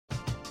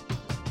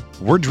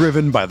We're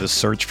driven by the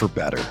search for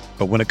better.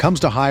 But when it comes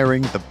to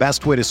hiring, the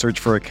best way to search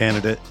for a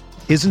candidate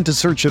isn't to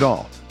search at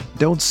all.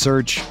 Don't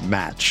search,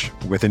 match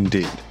with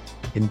Indeed.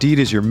 Indeed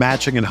is your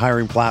matching and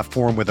hiring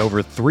platform with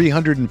over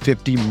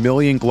 350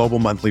 million global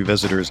monthly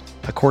visitors,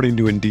 according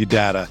to Indeed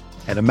data,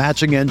 and a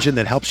matching engine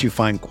that helps you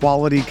find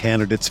quality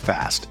candidates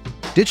fast.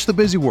 Ditch the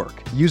busy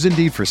work. Use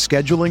Indeed for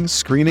scheduling,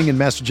 screening, and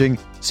messaging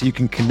so you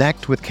can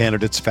connect with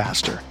candidates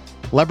faster.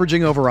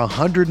 Leveraging over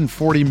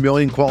 140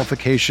 million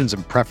qualifications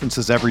and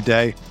preferences every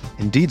day,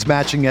 Indeed's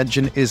matching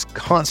engine is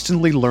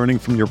constantly learning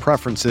from your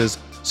preferences,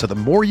 so the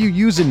more you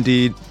use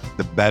Indeed,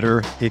 the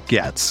better it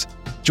gets.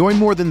 Join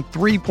more than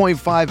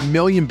 3.5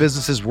 million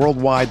businesses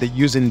worldwide that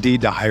use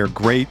Indeed to hire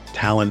great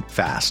talent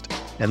fast.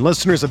 And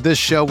listeners of this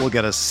show will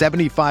get a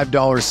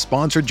 $75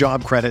 sponsored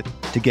job credit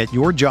to get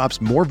your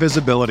jobs more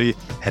visibility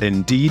at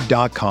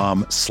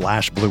Indeed.com/Blue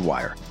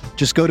Wire.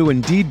 Just go to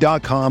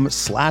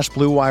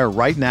Indeed.com/Blue Wire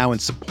right now and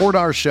support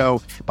our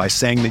show by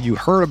saying that you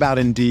heard about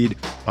Indeed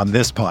on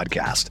this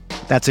podcast.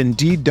 That's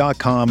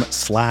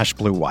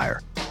Indeed.com/Blue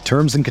Wire.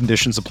 Terms and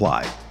conditions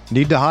apply.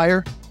 Need to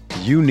hire?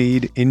 You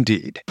need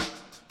Indeed.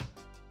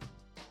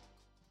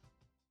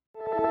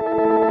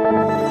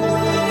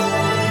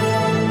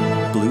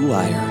 Blue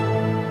Wire.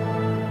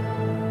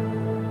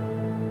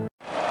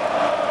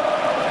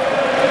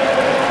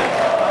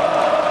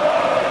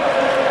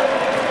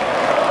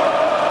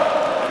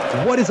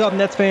 What is up,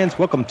 Nets fans?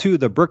 Welcome to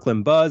the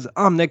Brooklyn Buzz.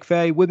 I'm Nick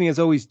Fay. With me, as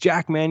always,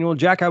 Jack Manuel.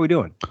 Jack, how we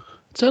doing?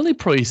 It's only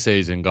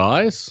preseason,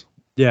 guys.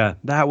 Yeah,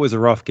 that was a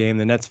rough game.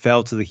 The Nets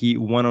fell to the Heat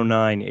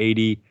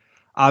 109-80.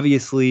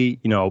 Obviously,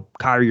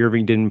 Kyrie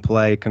Irving didn't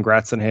play.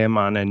 Congrats on him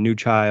on a new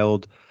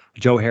child.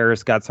 Joe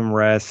Harris got some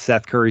rest.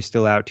 Seth Curry's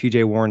still out.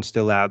 TJ Warren's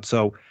still out.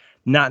 So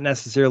not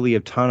necessarily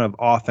a ton of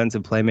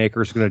offensive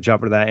playmakers. We're going to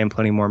jump into that and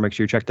plenty more. Make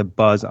sure you check the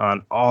Buzz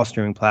on all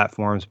streaming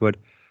platforms. But,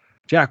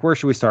 Jack, where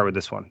should we start with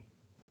this one?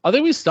 I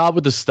think we start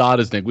with the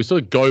starters, Nick. We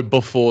sort of go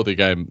before the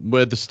game,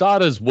 where the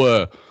starters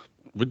were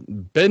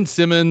Ben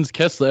Simmons,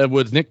 Kessler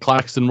Edwards, Nick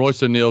Claxton,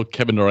 Royce O'Neal,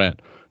 Kevin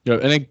Durant.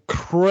 An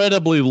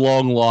incredibly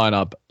long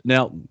lineup.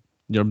 Now,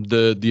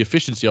 the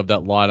efficiency of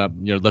that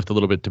lineup, left a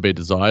little bit to be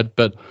desired,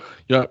 but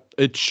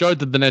it showed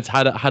that the Nets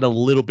had a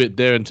little bit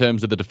there in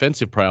terms of the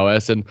defensive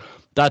prowess, and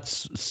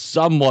that's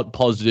somewhat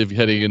positive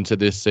heading into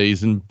this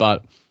season.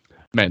 But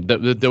man,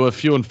 there were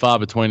few and far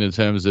between in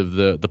terms of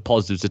the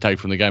positives to take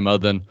from the game,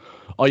 other than,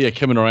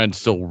 Kevin Durant's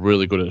still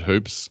really good at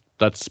hoops.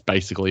 That's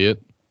basically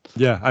it.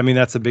 Yeah, I mean,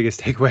 that's the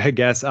biggest takeaway, I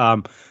guess.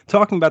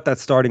 Talking about that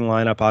starting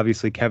lineup,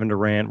 obviously Kevin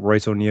Durant,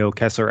 Royce O'Neal,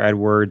 Kessler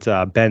Edwards,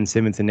 Ben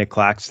Simmons, and Nick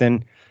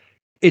Claxton.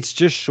 It's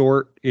just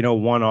short,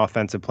 one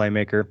offensive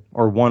playmaker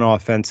or one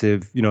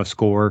offensive,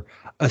 scorer,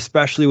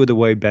 especially with the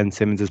way Ben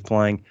Simmons is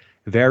playing.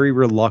 Very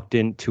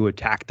reluctant to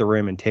attack the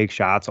rim and take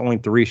shots. Only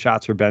 3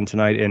 shots for Ben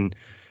tonight. And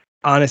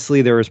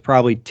honestly, there was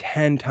probably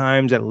 10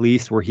 times at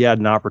least where he had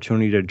an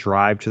opportunity to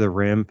drive to the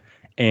rim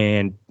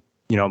and,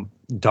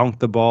 dunk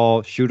the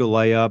ball, shoot a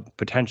layup,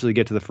 potentially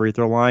get to the free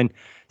throw line.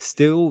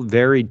 Still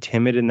very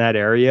timid in that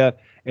area.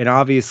 And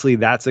obviously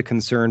that's a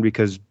concern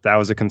because that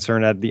was a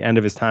concern at the end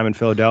of his time in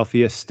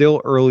Philadelphia.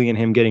 Still early in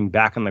him getting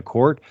back on the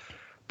court.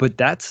 But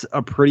that's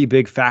a pretty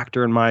big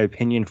factor, in my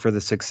opinion, for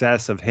the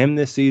success of him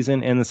this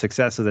season and the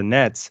success of the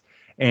Nets.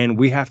 And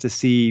we have to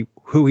see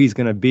who he's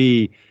going to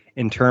be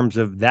in terms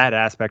of that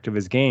aspect of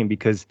his game,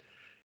 because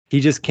he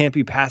just can't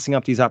be passing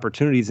up these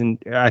opportunities.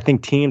 And I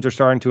think teams are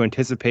starting to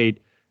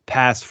anticipate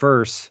pass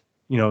first,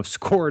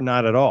 score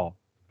not at all.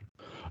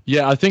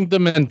 Yeah, I think the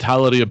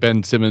mentality of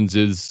Ben Simmons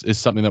is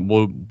something that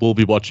we'll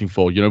be watching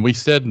for. We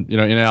said,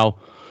 in our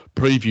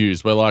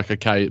previews, we're like,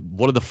 okay,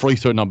 what are the free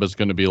throw numbers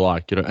going to be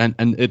like?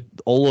 And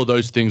all of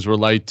those things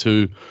relate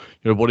to,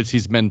 what is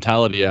his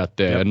mentality out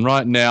there. Yep. And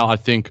right now, I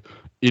think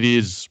it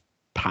is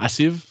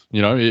passive.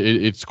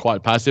 It's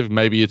quite passive.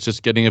 Maybe it's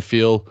just getting a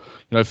feel,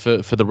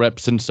 for the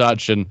reps and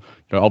such. And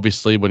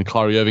obviously, when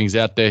Kyrie Irving's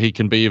out there, he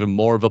can be even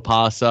more of a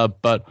passer.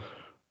 But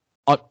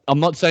I'm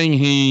not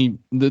saying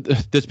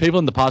there's people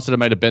in the past that have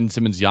made a Ben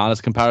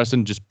Simmons-Giannis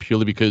comparison just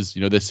purely because,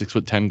 they're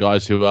 6'10"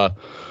 guys who are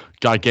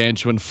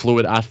gargantuan,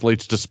 fluid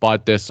athletes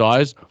despite their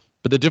size.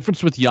 But the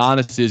difference with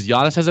Giannis is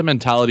Giannis has a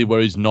mentality where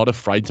he's not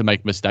afraid to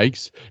make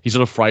mistakes. He's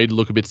not afraid to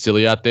look a bit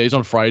silly out there. He's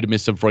not afraid to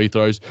miss some free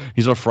throws.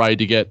 He's not afraid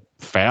to get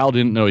fouled.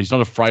 He's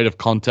not afraid of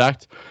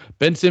contact.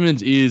 Ben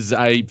Simmons is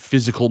a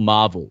physical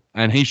marvel,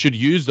 and he should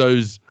use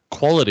those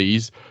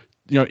qualities,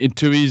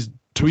 to his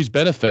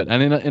benefit.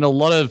 And in a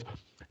lot of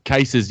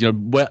cases,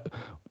 where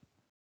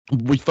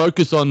we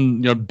focus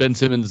on, Ben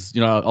Simmons, a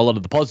lot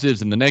of the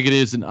positives and the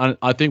negatives. And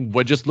I think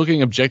we're just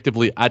looking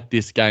objectively at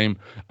this game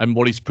and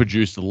what he's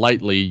produced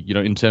lately,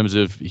 in terms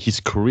of his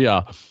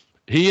career.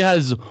 He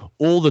has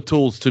all the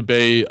tools to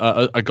be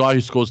a guy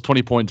who scores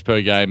 20 points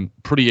per game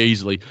pretty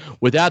easily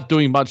without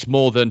doing much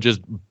more than just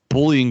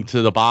bullying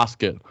to the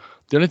basket.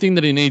 The only thing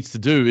that he needs to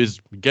do is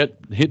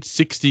hit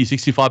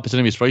 65%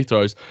 of his free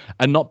throws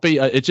and not be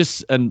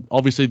and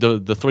obviously the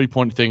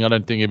 3-point thing I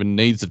don't think even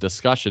needs a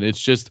discussion.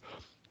 It's just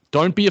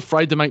don't be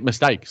afraid to make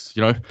mistakes.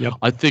 Yep.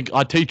 I think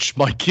I teach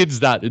my kids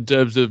that in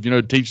terms of,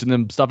 teaching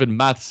them stuff in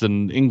maths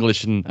and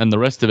English and the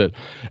rest of it.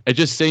 It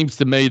just seems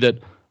to me that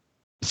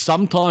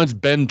sometimes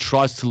Ben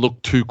tries to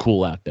look too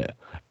cool out there.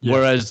 Yeah.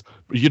 Whereas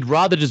you'd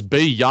rather just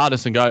be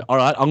Giannis and go, all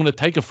right, I'm going to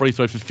take a free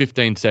throw for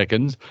 15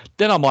 seconds.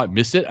 Then I might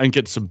miss it and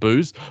get some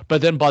boos.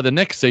 But then by the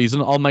next season,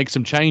 I'll make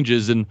some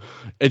changes. And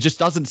it just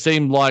doesn't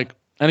seem like,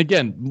 and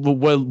again,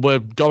 we're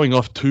going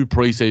off 2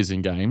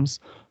 preseason games,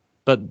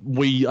 but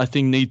I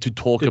think, need to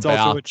talk about.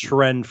 It's also a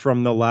trend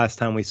from the last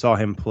time we saw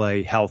him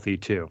play healthy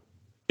too.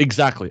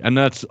 Exactly. And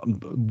that's,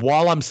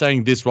 while I'm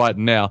saying this right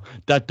now,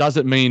 that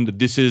doesn't mean that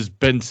this is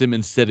Ben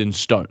Simmons set in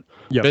stone.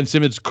 Yep. Ben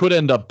Simmons could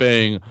end up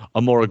being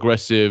a more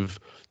aggressive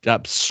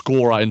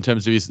scorer in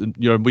terms of his,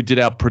 we did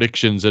our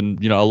predictions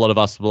and, a lot of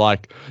us were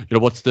like,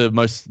 what's the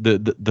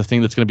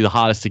thing that's going to be the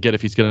hardest to get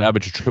if he's going to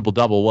average a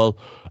triple-double? Well,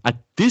 at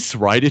this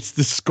rate, it's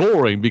the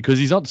scoring, because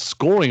he's not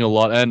scoring a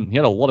lot, and he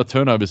had a lot of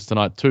turnovers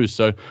tonight too.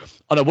 So,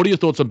 I don't know, what are your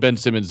thoughts on Ben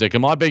Simmons, Nick?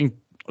 Am I being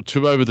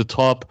too over the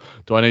top?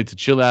 Do I need to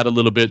chill out a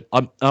little bit?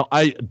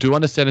 I do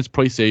understand it's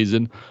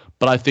preseason,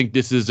 but I think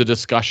this is a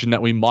discussion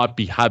that we might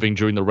be having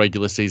during the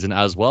regular season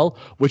as well,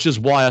 which is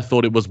why I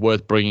thought it was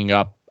worth bringing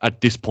up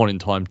at this point in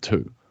time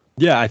too.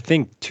 Yeah, I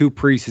think 2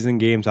 preseason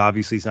games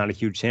obviously is not a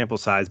huge sample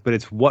size, but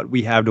it's what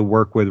we have to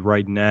work with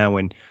right now,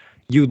 and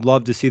you'd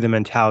love to see the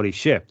mentality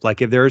shift.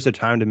 Like, if there is a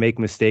time to make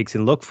mistakes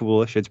and look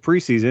foolish, it's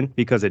preseason,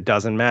 because it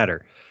doesn't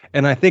matter.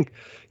 And I think,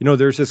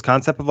 there's this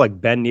concept of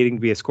like Ben needing to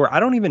be a scorer. I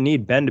don't even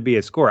need Ben to be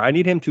a scorer. I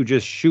need him to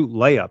just shoot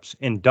layups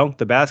and dunk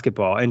the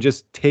basketball and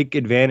just take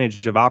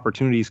advantage of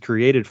opportunities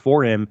created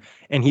for him.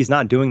 And he's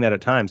not doing that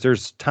at times.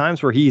 There's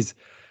times where he's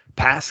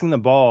passing the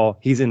ball,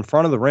 he's in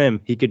front of the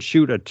rim, he could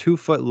shoot a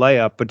 2-foot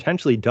layup,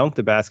 potentially dunk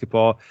the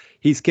basketball.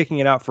 He's kicking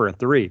it out for a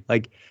 3.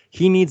 Like,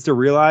 he needs to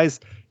realize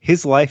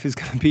his life is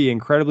going to be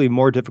incredibly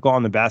more difficult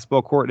on the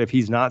basketball court if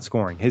he's not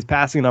scoring. His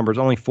passing numbers,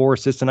 only 4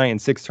 assists tonight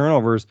and 6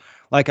 turnovers.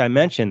 Like I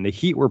mentioned, the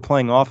Heat were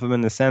playing off of him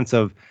in the sense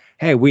of,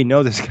 hey, we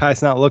know this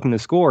guy's not looking to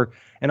score.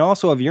 And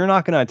also, if you're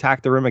not going to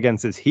attack the rim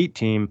against this Heat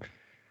team,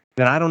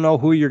 then I don't know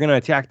who you're going to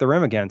attack the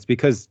rim against,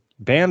 because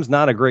Bam's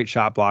not a great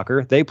shot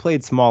blocker. They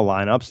played small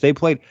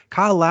lineups.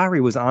 Kyle Lowry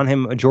was on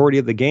him majority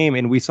of the game,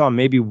 and we saw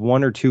maybe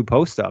 1 or 2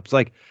 post-ups.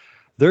 Like,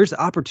 there's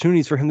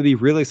opportunities for him to be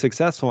really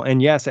successful.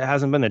 And yes, it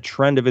hasn't been a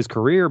trend of his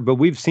career, but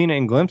we've seen it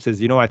in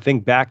glimpses. I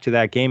think back to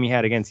that game he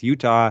had against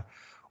Utah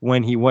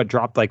when he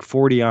dropped like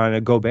 40 on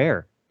a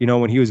Gobert,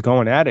 when he was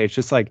going at it. It's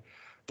just like,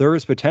 there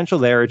is potential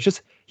there. It's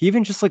just, he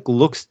even just like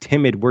looks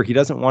timid where he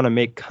doesn't want to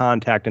make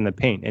contact in the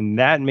paint. And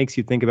that makes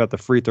you think about the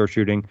free throw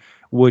shooting,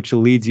 which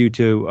leads you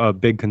to a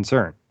big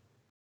concern.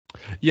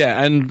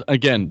 Yeah, and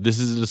again, this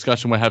is a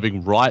discussion we're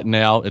having right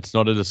now. It's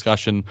not a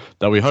discussion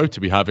that we hope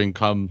to be having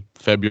come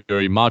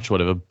February, March, or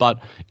whatever,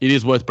 but it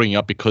is worth bringing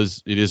up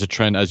because it is a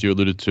trend, as you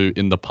alluded to,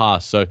 in the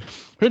past. So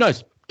who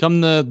knows?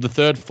 Come the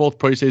 3rd, 4th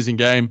preseason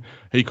game,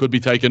 he could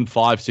be taking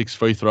 5, 6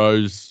 free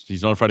throws.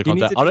 He's not afraid of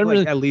contact. I don't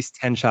really at least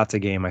 10 shots a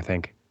game, I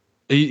think.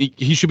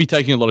 He should be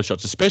taking a lot of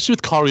shots, especially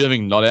with Kyrie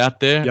Irving not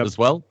out there as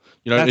well.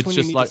 That's it's when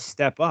just you need like to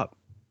step up.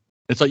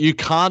 It's like you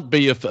can't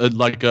be a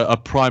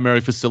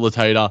primary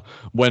facilitator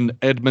when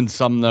Edmund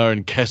Sumner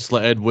and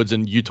Kessler Edwards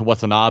and Yuta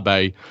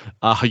Watanabe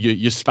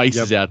your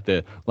spaces out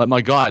there. Like,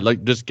 my guy,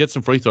 like, just get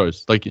some free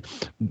throws. Like,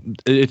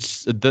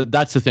 that's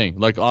the thing.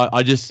 Like,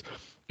 I just,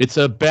 it's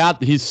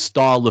about his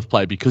style of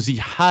play, because he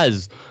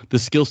has the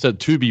skill set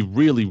to be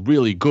really,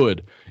 really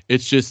good.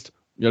 It's just,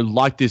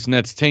 like this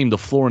Nets team, the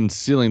floor and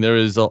ceiling, there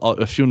is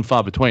a few and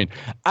far between.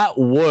 At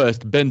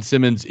worst, Ben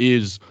Simmons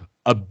is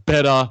a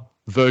better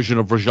version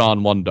of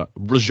Rajon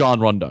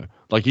Rondo.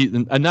 Like,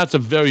 and that's a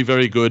very,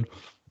 very good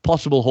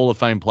possible Hall of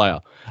Fame player.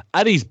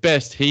 At his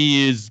best,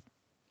 he is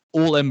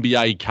all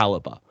NBA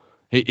caliber.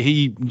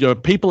 He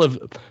people have,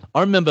 I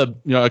remember,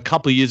 a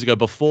couple of years ago,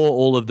 before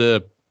all of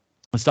the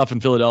stuff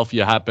in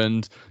Philadelphia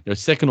happened,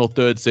 2nd or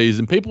 3rd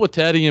season, people were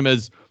touting him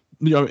as,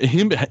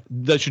 him,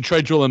 they should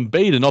trade Joel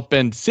Embiid and not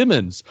Ben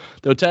Simmons.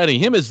 They were touting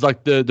him as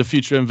like the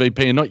future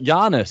MVP and not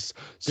Giannis.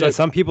 So yeah,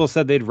 some people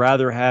said they'd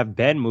rather have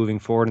Ben moving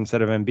forward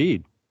instead of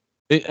Embiid.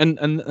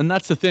 And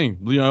that's the thing.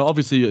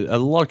 Obviously a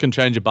lot can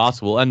change in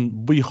basketball,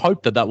 and we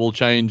hope that will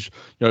change,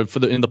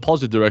 in the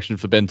positive direction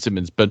for Ben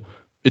Simmons. But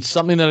it's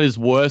something that is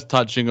worth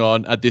touching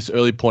on at this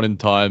early point in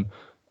time.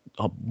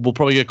 We'll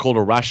probably get called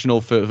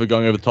irrational for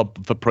going over the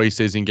top for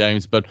preseason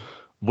games, but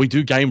we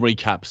do game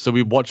recaps. So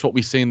we watch what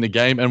we see in the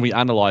game and we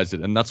analyze it.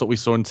 And that's what we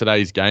saw in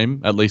today's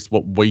game, at least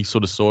what we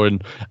sort of saw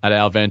at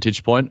our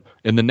vantage point.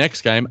 In the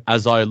next game,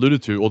 as I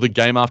alluded to, or the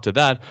game after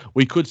that,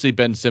 we could see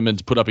Ben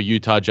Simmons put up a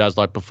Utah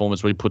Jazz-like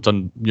performance where he puts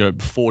on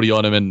 40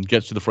 on him and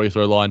gets to the free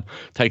throw line,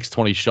 takes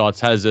 20 shots,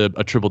 has a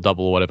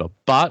triple-double or whatever.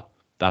 But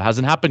that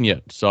hasn't happened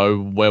yet. So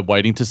we're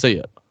waiting to see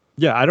it.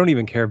 Yeah, I don't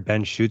even care if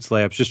Ben shoots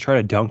layups. Just try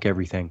to dunk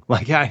everything.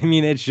 Like, I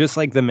mean, it's just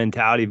like the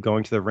mentality of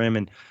going to the rim.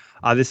 And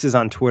this is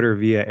on Twitter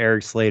via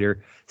Eric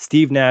Slater.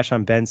 Steve Nash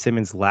on Ben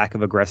Simmons' lack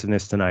of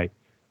aggressiveness tonight.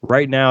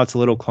 Right now, it's a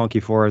little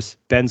clunky for us.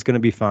 Ben's going to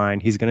be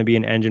fine. He's going to be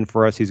an engine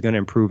for us. He's going to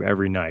improve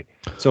every night.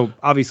 So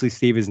obviously,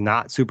 Steve is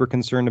not super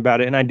concerned about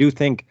it. And I do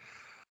think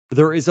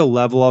there is a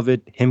level of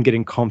it, him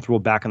getting comfortable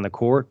back on the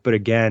court. But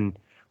again,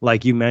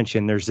 like you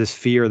mentioned, there's this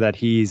fear that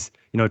he's,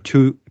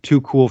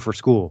 too cool for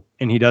school.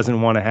 And he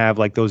doesn't want to have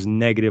like those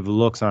negative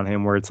looks on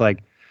him where it's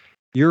like,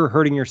 you're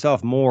hurting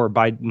yourself more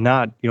by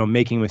not,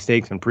 making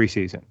mistakes in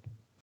preseason.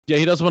 Yeah,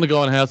 he doesn't want to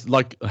go on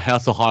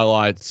house of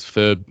highlights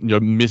for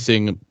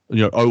missing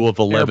 0 of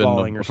 11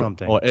 or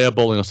something, or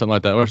airballing or something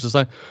like that. Where it's just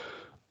like,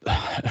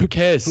 who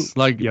cares?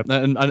 Like, yep.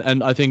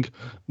 and I think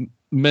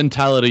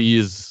mentality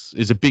is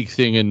a big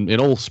thing in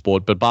all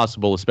sport, but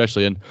basketball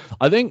especially. And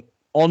I think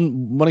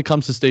when it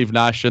comes to Steve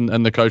Nash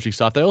and the coaching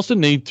staff, they also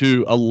need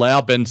to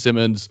allow Ben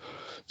Simmons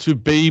to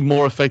be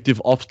more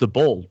effective off the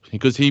ball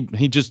because he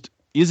just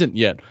isn't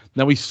yet.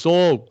 Now we've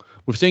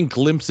seen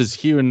glimpses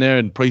here and there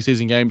in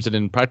preseason games and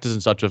in practice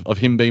and such of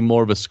him being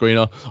more of a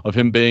screener, of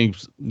him being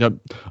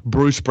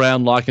Bruce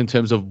Brown-like in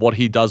terms of what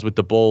he does with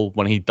the ball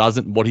when he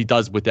doesn't, what he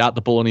does without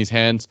the ball in his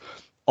hands.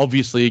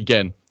 Obviously,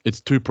 again, it's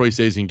 2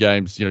 preseason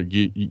games.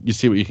 You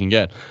see what you can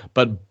get.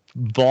 But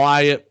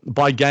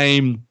by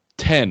game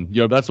 10,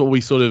 that's what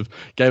we sort of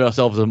gave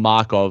ourselves a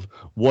mark of.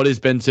 What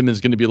is Ben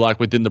Simmons going to be like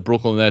within the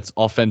Brooklyn Nets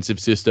offensive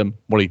system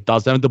when he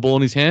does have the ball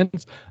in his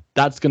hands?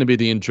 That's going to be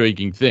the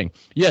intriguing thing.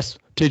 Yes,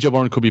 TJ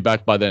Warren could be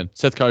back by then.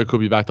 Seth Curry could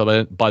be back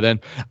by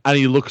then. And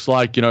he looks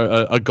like,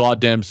 a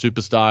goddamn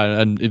superstar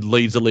and it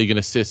leads the league in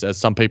assists, as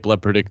some people have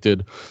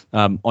predicted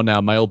on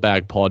our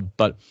mailbag pod.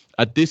 But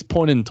at this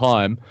point in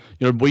time,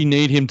 we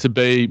need him to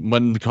be,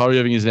 when Kyrie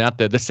Irving isn't out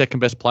there, the second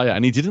best player.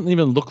 And he didn't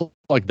even look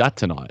like that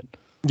tonight.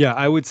 Yeah,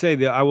 I would say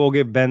that I will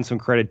give Ben some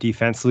credit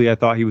defensively. I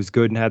thought he was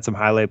good and had some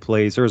highlight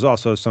plays. There was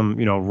also some,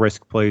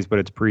 risk plays, but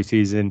it's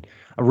preseason.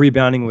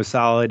 Rebounding was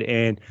solid.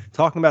 And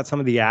talking about some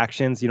of the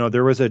actions,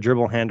 there was a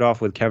dribble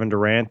handoff with Kevin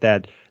Durant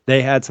that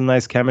they had some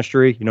nice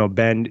chemistry.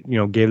 Ben,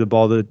 gave the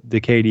ball to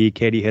KD.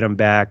 KD hit him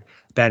back.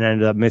 Ben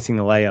ended up missing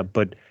the layup,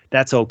 but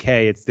that's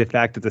okay. It's the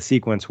fact that the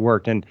sequence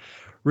worked. And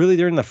really,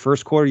 during the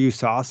first quarter, you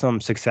saw some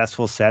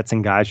successful sets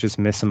and guys just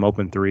miss some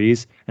open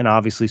threes. And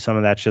obviously, some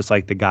of that's just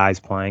like the guys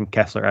playing.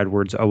 Kessler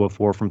Edwards 0 of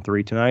 4 from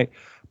 3 tonight.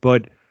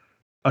 But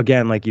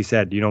again, like you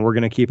said, we're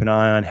going to keep an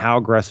eye on how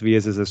aggressive he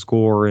is as a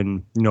scorer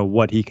and,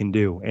 what he can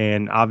do.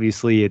 And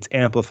obviously, it's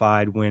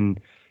amplified when,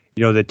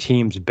 the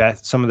team's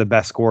some of the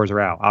best scorers are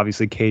out.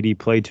 Obviously, KD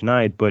played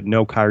tonight, but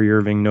no Kyrie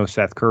Irving, no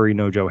Seth Curry,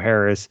 no Joe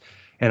Harris,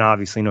 and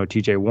obviously no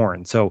TJ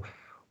Warren. So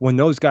when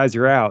those guys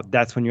are out,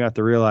 that's when you have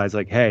to realize,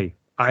 like, hey,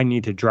 I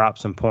need to drop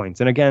some points.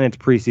 And again, it's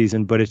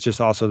preseason, but it's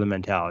just also the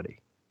mentality.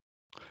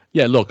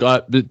 Yeah, look,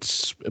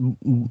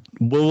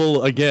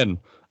 we'll again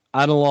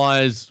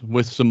analyze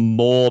with some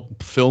more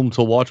film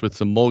to watch, with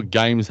some more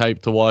game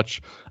tape to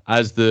watch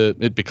as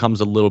it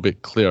becomes a little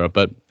bit clearer.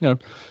 But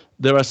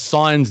there are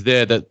signs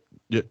there that,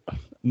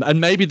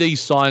 and maybe these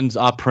signs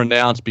are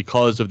pronounced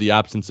because of the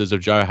absences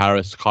of Joe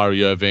Harris,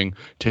 Kyrie Irving,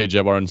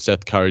 TJ Warren,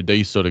 Seth Curry,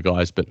 these sort of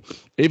guys. But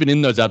even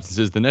in those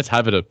absences, the Nets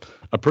have a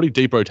pretty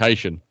deep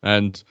rotation,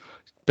 and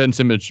Ben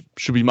Simmons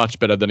should be much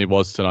better than he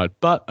was tonight.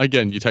 But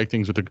again, you take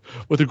things with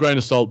a grain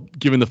of salt,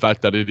 given the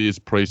fact that it is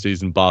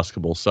preseason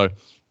basketball. So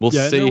we'll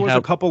see. There was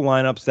a couple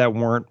lineups that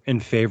weren't in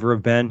favor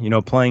of Ben.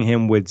 Playing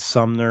him with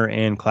Sumner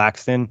and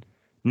Claxton,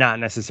 not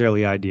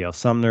necessarily ideal.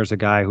 Sumner's a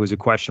guy who's a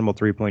questionable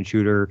 3-point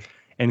shooter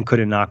and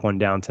couldn't knock one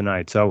down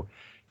tonight. So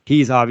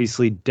he's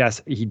obviously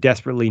he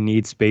desperately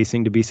needs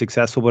spacing to be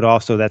successful, but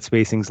also that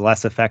spacing's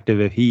less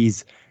effective if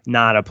he's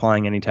not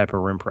applying any type of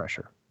rim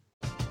pressure.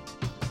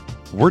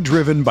 We're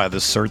driven by the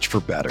search for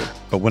better.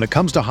 But when it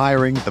comes to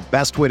hiring, the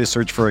best way to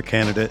search for a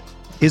candidate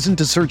isn't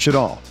to search at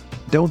all.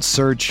 Don't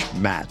search,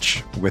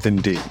 match with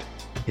Indeed.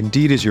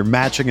 Indeed is your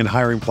matching and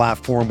hiring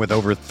platform with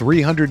over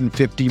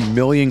 350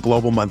 million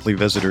global monthly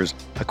visitors,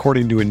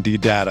 according to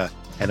Indeed data,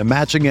 and a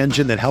matching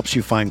engine that helps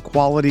you find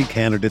quality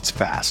candidates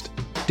fast.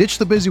 Ditch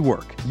the busy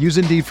work. Use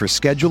Indeed for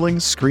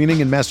scheduling,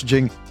 screening, and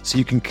messaging so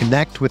you can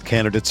connect with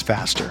candidates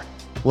faster.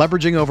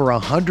 Leveraging over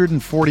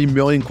 140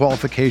 million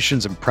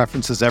qualifications and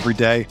preferences every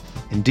day,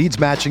 Indeed's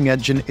matching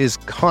engine is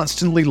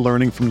constantly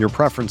learning from your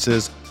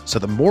preferences, so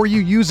the more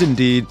you use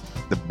Indeed,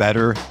 the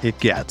better it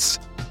gets.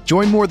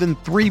 Join more than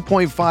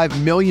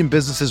 3.5 million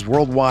businesses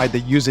worldwide that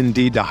use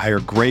Indeed to hire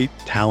great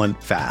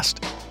talent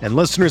fast. And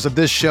listeners of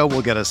this show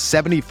will get a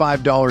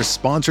 $75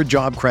 sponsored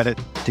job credit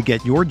to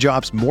get your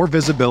jobs more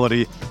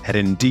visibility at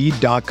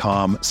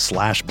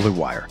Indeed.com/Blue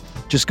Wire.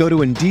 Just go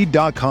to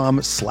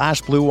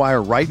Indeed.com/Blue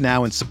Wire right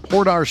now and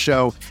support our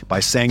show by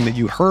saying that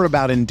you heard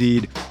about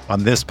Indeed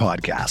on this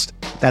podcast.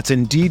 That's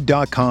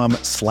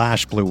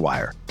Indeed.com/Blue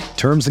Wire.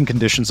 Terms and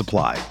conditions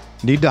apply.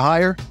 Need to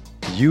hire?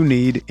 You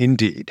need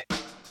Indeed.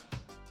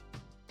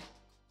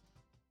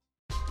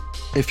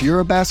 If you're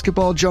a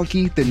basketball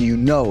junkie, then you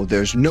know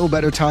there's no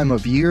better time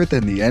of year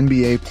than the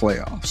NBA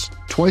playoffs.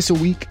 Twice a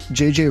week,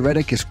 JJ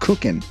Redick is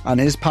cooking on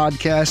his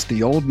podcast,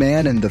 The Old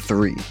Man and the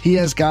Three. He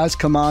has guys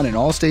come on in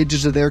all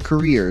stages of their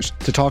careers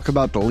to talk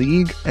about the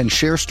league and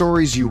share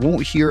stories you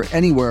won't hear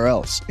anywhere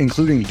else,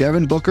 including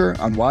Devin Booker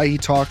on why he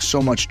talks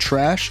so much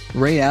trash,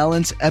 Ray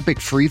Allen's epic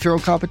free throw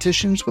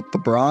competitions with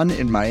LeBron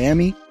in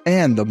Miami,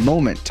 and the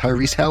moment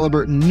Tyrese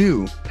Halliburton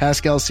knew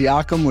Pascal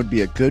Siakam would be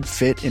a good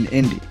fit in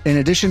Indy. In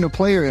addition to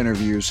player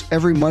interviews,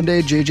 every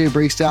Monday JJ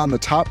breaks down the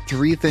top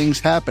 3 things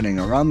happening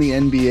around the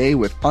NBA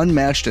with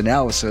unmatched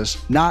analysis,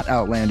 not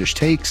outlandish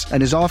takes,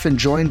 and is often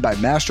joined by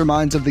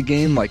masterminds of the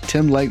game like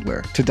Tim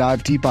Legler to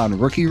dive deep on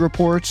rookie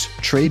reports,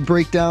 trade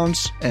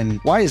breakdowns, and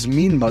why is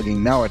mean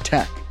mugging now a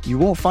tech? You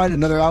won't find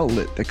another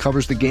outlet that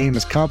covers the game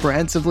as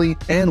comprehensively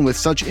and with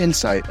such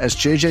insight as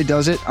JJ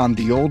does it on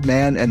The Old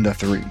Man and the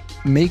Three.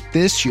 Make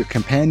this your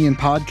companion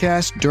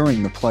podcast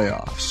during the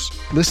playoffs.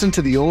 Listen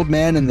to The Old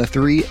Man and the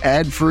Three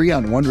ad-free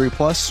on Wondery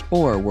Plus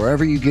or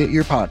wherever you get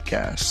your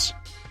podcasts.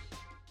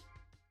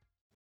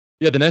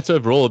 Yeah, the Nets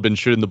overall have been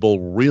shooting the ball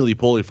really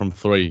poorly from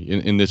 3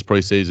 in this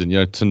preseason. You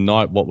know,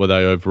 tonight, what were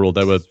they overall?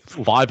 They were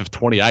 5 of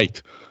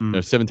 28,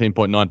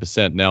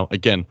 17.9%. Now,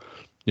 again,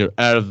 you know,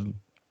 out of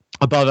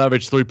above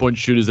average 3-point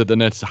shooters that the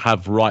Nets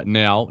have right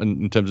now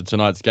in terms of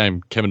tonight's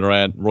game, Kevin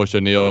Durant, Royce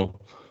O'Neal.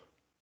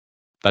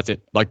 That's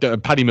it. Like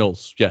Patty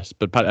Mills, yes,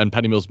 but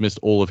Patty Mills missed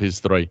all of his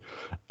 3.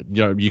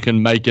 You know, you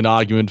can make an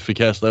argument for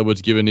Kessler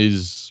Edwards given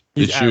his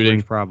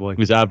shooting, probably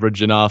was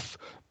average enough.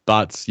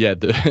 But yeah,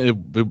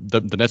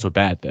 the Nets were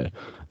bad there.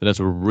 The Nets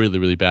were really,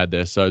 really bad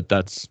there. So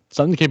that's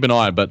something to keep an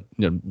eye on, but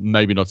you know,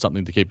 maybe not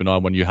something to keep an eye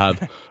on when you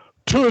have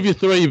 3 of your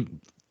 4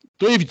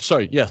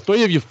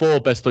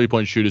 best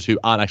 3-point shooters who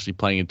aren't actually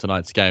playing in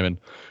tonight's game, and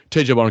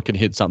TJ Warren can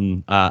hit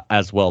something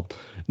as well.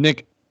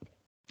 Nick,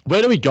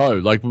 where do we go?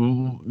 Like,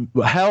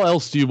 how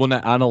else do you want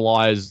to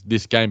analyze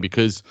this game?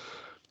 Because,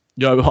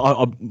 you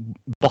know,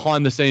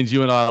 behind the scenes,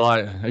 you and I are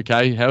like,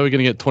 okay, how are we going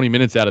to get 20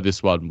 minutes out of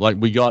this one? Like,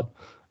 we got,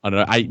 I don't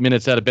know, 8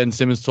 minutes out of Ben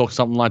Simmons talk,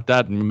 something like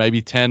that, and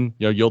maybe 10.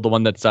 You know, you're the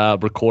one that's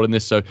recording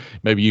this, so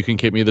maybe you can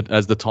keep me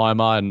as the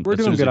timer. And we're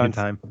doing good on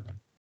time.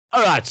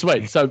 All right,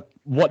 sweet. So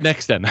what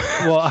next then?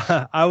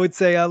 Well, I would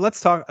say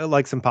let's talk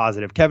like some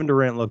positive. Kevin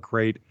Durant looked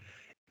great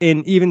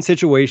in even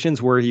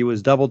situations where he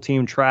was double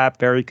team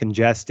trapped, very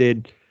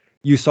congested.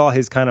 You saw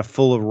his kind of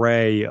full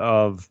array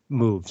of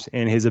moves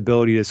and his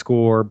ability to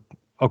score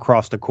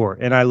across the court.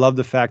 And I love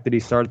the fact that he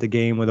started the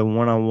game with a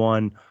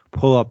 1-on-1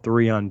 pull-up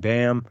 3 on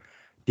Bam.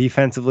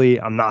 Defensively,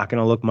 I'm not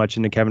going to look much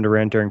into Kevin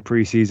Durant during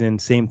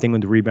preseason. Same thing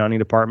with the rebounding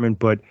department,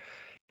 but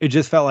it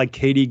just felt like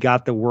KD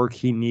got the work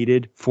he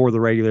needed for the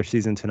regular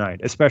season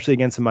tonight, especially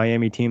against a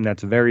Miami team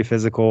that's very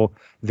physical,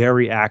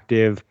 very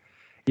active.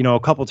 You know, a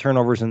couple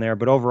turnovers in there,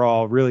 but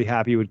overall, really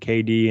happy with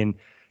KD. And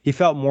he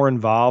felt more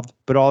involved,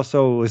 but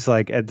also was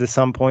like, at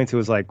some points, it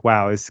was like,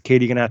 wow, is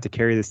KD going to have to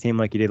carry this team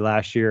like he did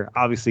last year?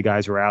 Obviously,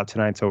 guys were out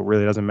tonight, so it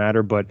really doesn't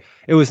matter. But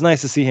it was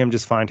nice to see him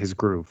just find his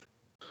groove.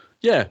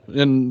 Yeah,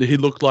 and he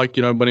looked like,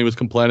 you know, when he was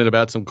complaining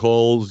about some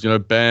calls, you know,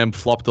 Bam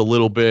flopped a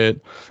little bit,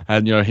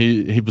 and, you know,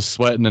 he was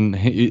sweating, and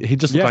he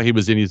just looked like he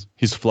was in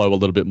his flow a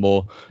little bit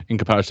more in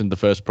comparison to the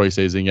first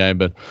preseason game.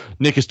 But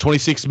Nick, is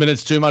 26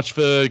 minutes too much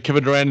for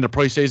Kevin Durant in a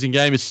preseason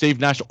game? Is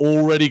Steve Nash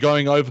already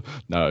going over?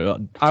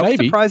 No, I was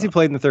surprised he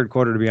played in the third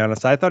quarter, to be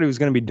honest. I thought he was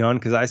going to be done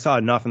because I saw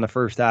enough in the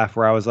first half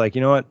where I was like, you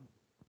know what,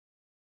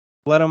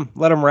 let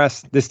him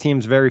rest. This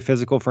team's very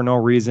physical for no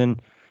reason,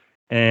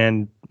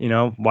 and, you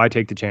know, why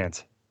take the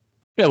chance?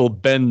 Yeah, well,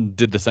 Ben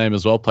did the same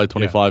as well, played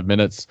 25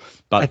 minutes.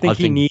 But I think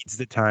he needs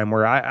the time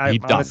where I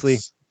honestly,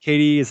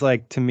 KD is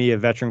like, to me, a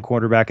veteran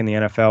quarterback in the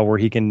NFL where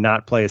he can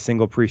not play a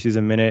single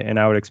preseason minute, and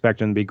I would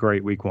expect him to be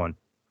great week 1.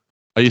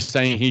 Are you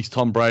saying he's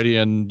Tom Brady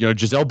and, you know,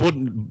 Giselle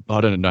Bundchen? I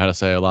don't know how to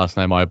say her last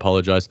name. I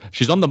apologize.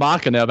 She's on the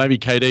market now. Maybe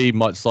KD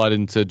might slide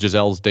into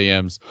Giselle's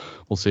DMs.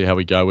 We'll see how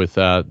we go with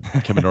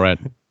Kevin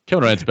Durant.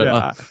 Kevin Durant's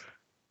better.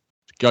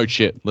 Goat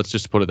shit. Let's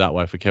just put it that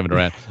way for Kevin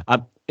Durant.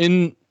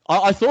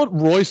 I thought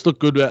Royce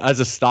looked good as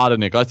a starter,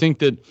 Nick. I think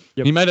that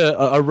he made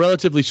a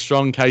relatively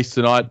strong case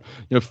tonight.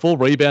 You know, 4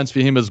 rebounds for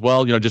him as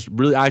well. You know, just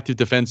really active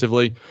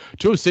defensively.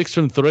 2 of 6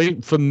 from 3.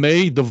 For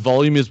me, the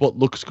volume is what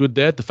looks good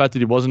there. The fact that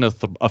he wasn't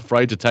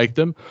afraid to take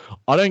them.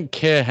 I don't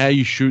care how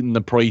you shoot in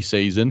the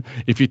preseason.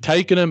 If you're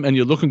taking them and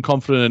you're looking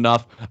confident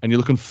enough and you're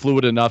looking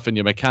fluid enough and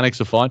your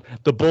mechanics are fine,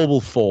 the ball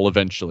will fall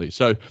eventually.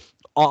 So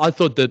I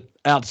thought that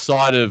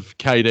outside of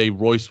KD,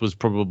 Royce was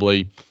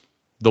probably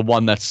the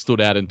one that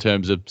stood out in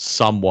terms of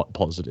somewhat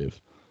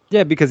positive.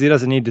 Yeah, because he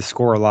doesn't need to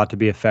score a lot to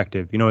be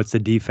effective. You know, it's the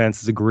defense,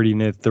 it's the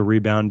grittiness, the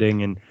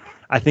rebounding, and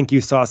I think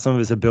you saw some of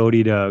his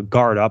ability to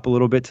guard up a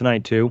little bit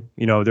tonight too.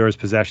 You know, there was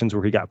possessions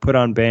where he got put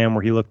on Bam,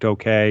 where he looked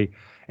okay,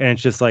 and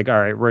it's just like, all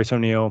right, Royce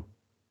O'Neal,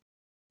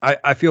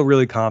 I feel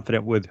really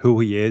confident with who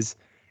he is,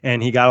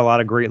 and he got a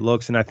lot of great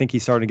looks, and I think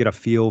he's starting to get a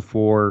feel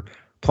for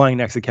playing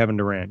next to Kevin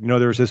Durant. You know,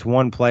 there was this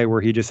one play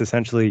where he just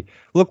essentially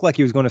looked like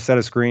he was going to set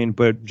a screen,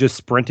 but just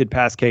sprinted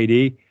past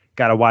KD,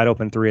 got a wide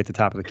open 3 at the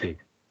top of the key.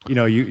 You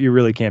know, you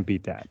really can't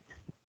beat that.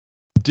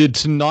 Did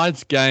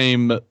tonight's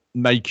game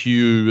make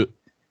you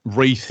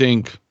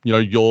rethink,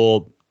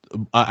 your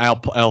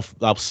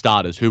our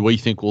starters, who we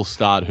think will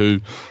start, who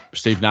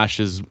Steve Nash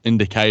has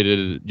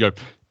indicated,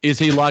 is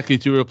he likely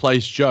to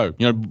replace Joe?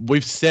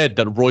 We've said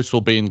that Royce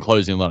will be in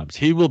closing lineups.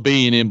 He will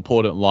be in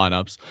important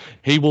lineups.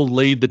 He will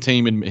lead the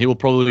team, and he will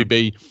probably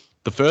be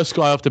the first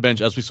guy off the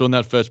bench, as we saw in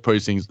that first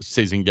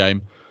preseason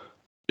game.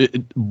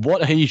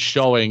 What he's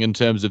showing in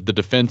terms of the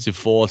defensive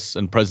force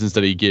and presence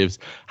that he gives,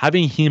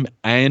 having him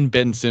and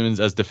Ben Simmons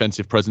as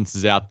defensive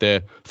presences out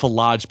there for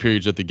large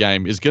periods of the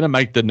game is going to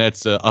make the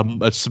Nets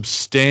a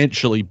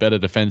substantially better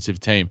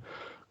defensive team.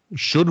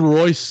 Should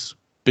Royce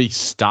be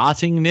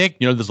starting, Nick?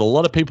 There's a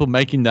lot of people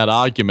making that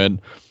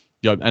argument,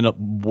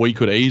 and we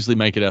could easily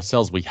make it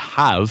ourselves. We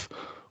have,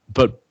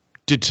 but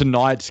did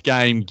tonight's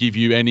game give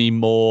you any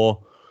more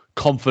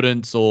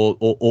confidence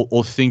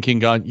or thinking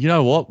going, you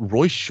know what,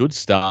 Royce should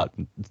start?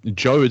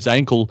 Joe's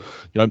ankle,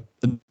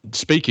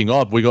 speaking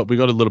of, we got a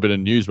little bit of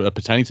news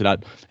pertaining to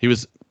that. He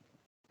was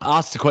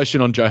asked a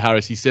question on Joe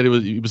Harris. He said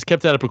he was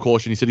kept out of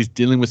precaution. He said he's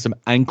dealing with some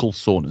ankle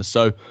soreness.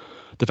 So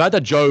the fact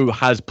that Joe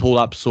has pulled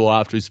up sore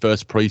after his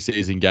first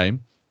preseason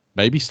game,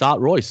 maybe start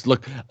Royce.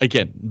 Look,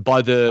 again,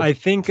 I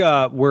think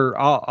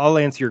I'll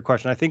answer your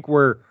question. I think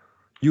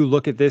you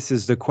look at this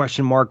as the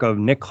question mark of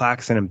Nick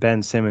Claxton and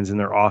Ben Simmons in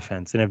their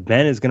offense. And if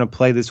Ben is going to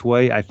play this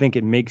way, I think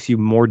it makes you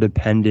more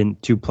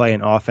dependent to play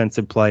an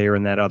offensive player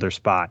in that other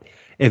spot.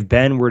 If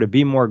Ben were to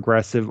be more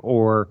aggressive,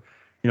 or,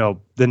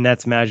 the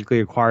Nets magically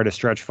acquired a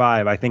stretch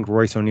five, I think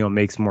Royce O'Neal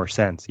makes more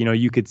sense.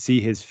 You could see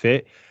his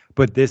fit,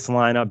 but this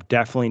lineup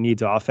definitely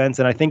needs offense.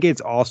 And I think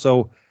it's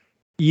also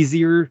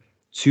easier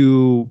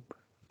to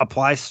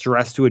apply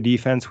stress to a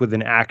defense with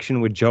an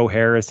action with Joe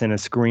Harris and a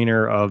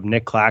screener of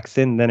Nick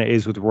Claxton than it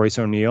is with Royce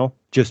O'Neal,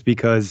 just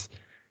because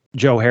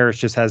Joe Harris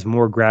just has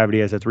more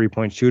gravity as a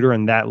three-point shooter,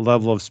 and that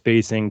level of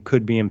spacing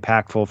could be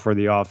impactful for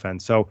the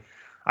offense. So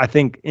I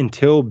think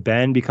until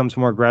Ben becomes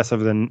more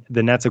aggressive than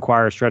the Nets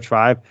acquire a stretch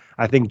five,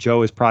 I think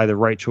Joe is probably the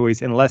right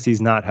choice unless he's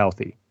not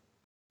healthy.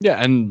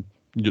 Yeah, and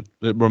it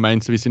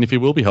remains to be seen if he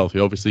will be healthy.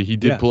 Obviously, he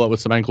did pull up with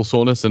some ankle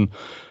soreness, and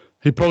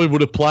he probably would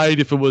have played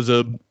if it was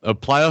a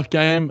playoff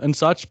game and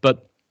such,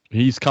 but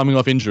he's coming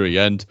off injury.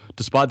 And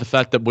despite the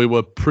fact that we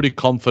were pretty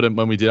confident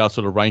when we did our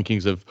sort of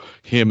rankings of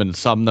him and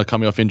some that are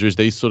coming off injuries,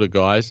 these sort of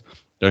guys,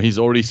 he's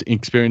already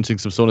experiencing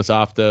some soreness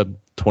after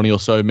 20 or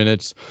so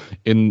minutes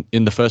in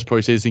the first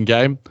preseason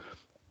game.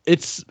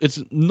 It's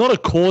not a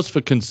cause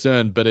for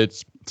concern, but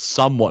it's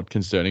somewhat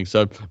concerning.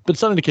 So, but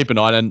something to keep an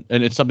eye on,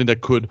 and it's something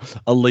that could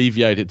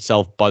alleviate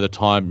itself by the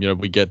time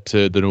we get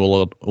to the New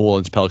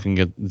Orleans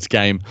Pelicans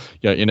game,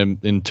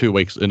 in 2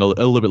 weeks, in a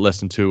little bit less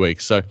than 2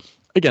 weeks. So,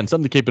 again,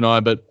 something to keep an eye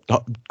on, but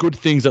good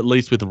things at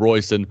least with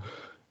Royce. And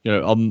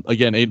I'm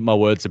again eating my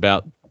words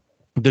about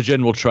the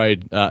general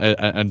trade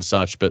and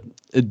such, but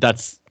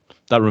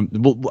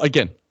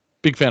again.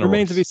 Big fan of Royce.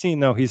 Remains to be seen,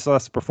 though. He still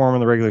has to perform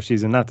in the regular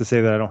season. Not to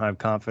say that I don't have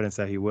confidence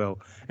that he will.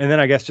 And then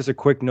I guess just a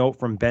quick note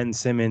from Ben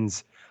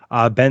Simmons.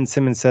 Ben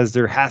Simmons says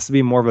there has to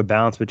be more of a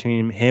balance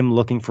between him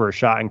looking for a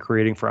shot and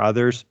creating for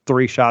others.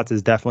 3 shots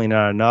is definitely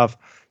not enough.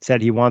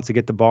 Said he wants to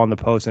get the ball in the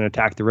post and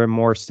attack the rim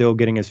more, still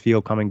getting his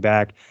feel coming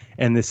back.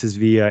 And this is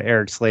via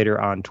Eric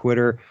Slater on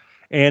Twitter.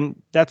 And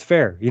that's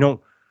fair.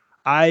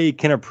 I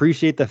can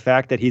appreciate the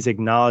fact that he's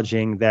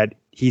acknowledging that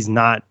he's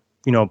not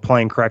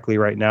playing correctly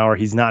right now, or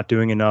he's not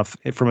doing enough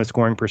from a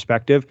scoring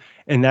perspective.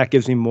 And that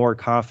gives me more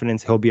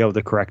confidence he'll be able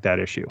to correct that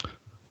issue.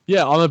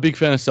 Yeah, I'm a big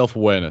fan of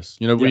self-awareness.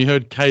 When you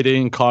heard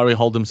KD and Kyrie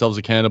hold themselves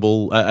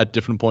accountable at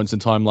different points in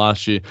time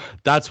last year,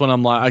 that's when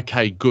I'm like,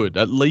 okay, good.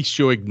 At least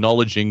you're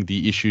acknowledging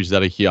the issues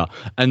that are here.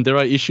 And there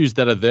are issues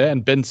that are there,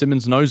 and Ben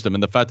Simmons knows them.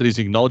 And the fact that he's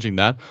acknowledging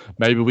that,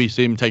 maybe we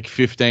see him take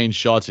 15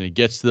 shots and he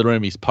gets to the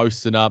rim, he's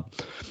posting up.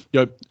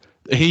 In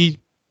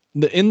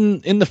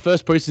the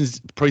first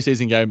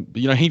preseason game,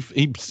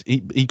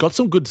 he got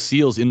some good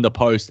seals in the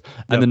post,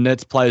 and the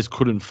Nets players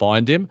couldn't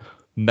find him.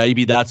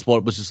 Maybe that's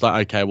what was just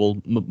like, okay, well,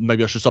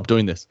 maybe I should stop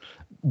doing this.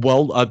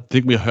 Well, I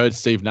think we heard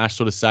Steve Nash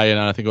sort of say,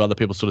 and I think other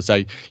people sort of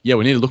say, yeah,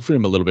 we need to look for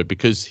him a little bit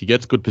because he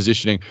gets good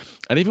positioning.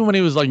 And even when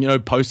he was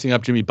posting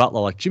up Jimmy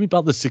Butler, like Jimmy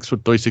Butler's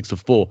 6'3",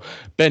 6'4".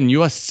 Ben,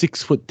 you are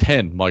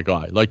 6'10", my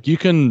guy. Like you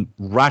can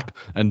rack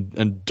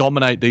and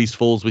dominate these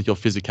fools with your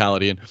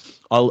physicality. And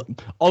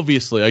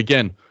obviously,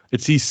 again,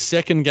 it's his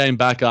second game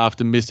back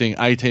after missing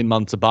 18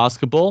 months of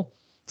basketball.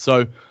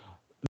 So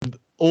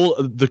all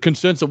the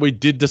concerns that we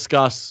did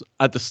discuss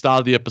at the start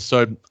of the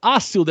episode are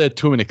still there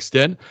to an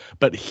extent,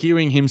 but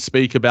hearing him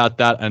speak about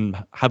that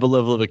and have a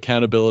level of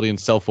accountability and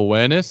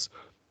self-awareness,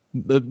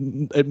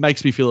 it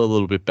makes me feel a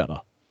little bit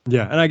better.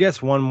 Yeah, and I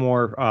guess one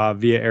more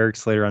via Eric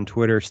Slater on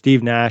Twitter.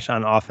 Steve Nash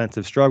on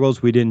offensive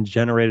struggles. We didn't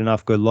generate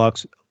enough good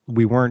looks.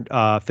 We weren't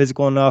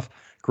physical enough.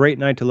 Great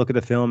night to look at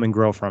the film and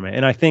grow from it.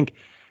 And I think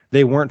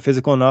they weren't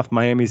physical enough.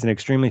 Miami's an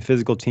extremely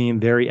physical team,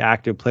 very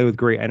active, play with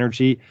great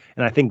energy.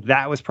 And I think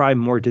that was probably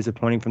more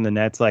disappointing from the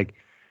Nets. Like,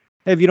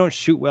 if you don't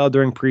shoot well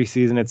during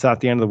preseason, it's not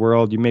the end of the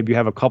world. You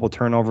have a couple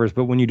turnovers,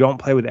 but when you don't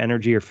play with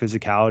energy or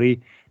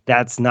physicality,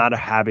 that's not a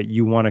habit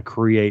you want to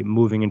create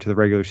moving into the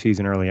regular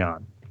season early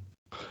on.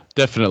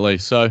 definitely.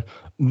 So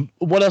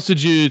what else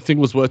did you think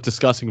was worth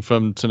discussing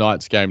from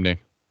tonight's game,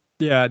 Nick?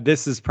 Yeah,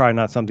 this is probably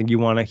not something you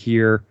want to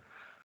hear,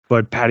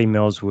 but Patty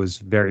Mills was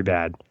very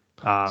bad.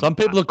 Some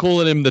people are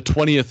calling him the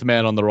 20th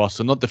man on the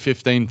roster, not the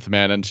 15th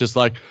man. And it's just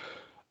like,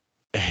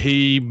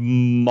 he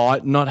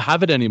might not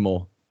have it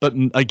anymore. But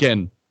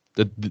again,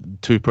 the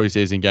 2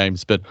 preseason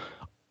games. But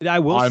I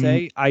will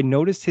say, I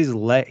noticed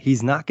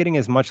he's not getting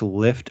as much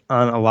lift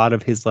on a lot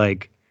of his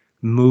like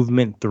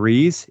movement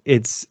threes.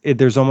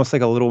 There's almost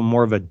like a little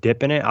more of a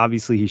dip in it.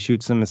 Obviously, he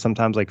shoots them and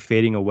sometimes like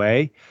fading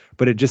away,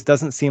 but it just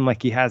doesn't seem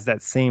like he has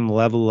that same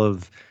level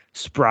of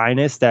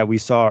spryness that we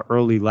saw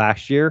early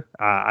last year.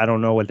 I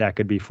don't know what that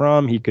could be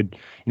from. He could,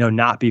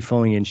 not be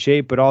fully in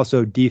shape, but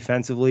also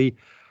defensively,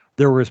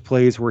 there was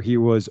plays where he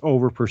was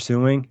over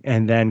pursuing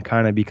and then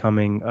kind of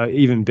becoming an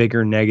even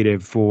bigger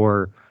negative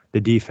for the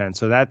defense.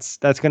 So that's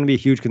going to be a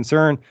huge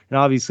concern. And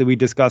obviously we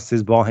discussed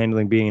his ball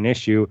handling being an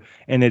issue,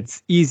 and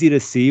it's easy to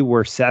see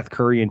where Seth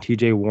Curry and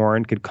TJ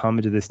Warren could come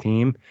into this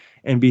team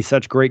and be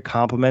such great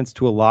complements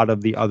to a lot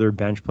of the other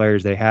bench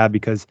players they have,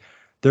 because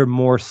they're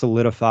more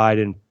solidified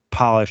and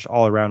polished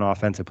all-around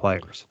offensive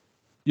players.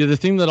 Yeah, the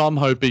thing that I'm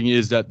hoping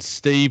is that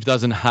Steve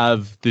doesn't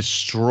have this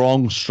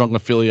strong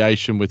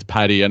affiliation with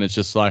Patty, and it's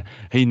just like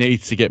he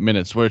needs to get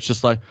minutes, where it's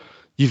just like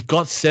you've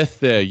got Seth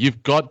there,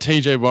 you've got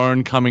TJ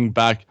Warren coming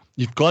back,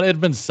 you've got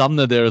Edmund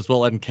Sumner there as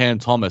well, and Cam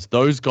Thomas.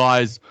 Those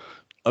guys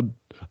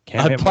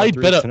have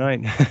played better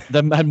tonight.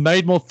 They have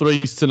made more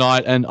threes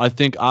tonight, and I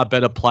think are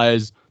better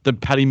players than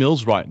Patty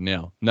Mills right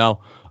now. Now,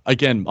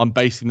 again, I'm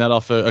basing that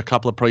off a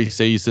couple of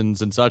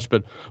preseasons and such,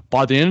 but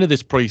by the end of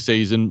this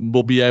preseason,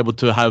 we'll be able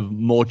to have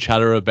more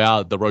chatter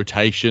about the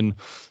rotation,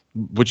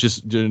 which is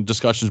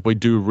discussions we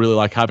do really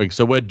like having.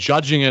 So we're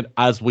judging it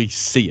as we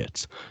see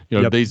it.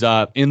 These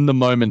are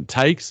in-the-moment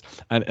takes,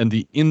 and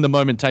the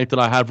in-the-moment take that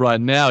I have right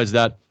now is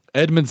that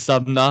Edmund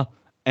Sumner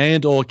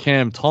and or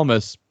Cam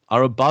Thomas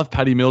are above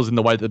Patty Mills in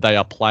the way that they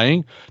are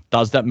playing.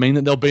 Does that mean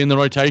that they'll be in the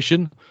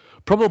rotation?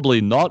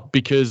 Probably not,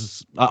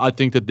 because I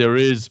think that there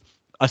is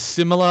a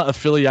similar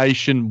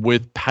affiliation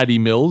with Patty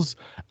Mills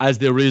as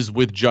there is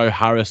with Joe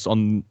Harris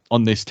on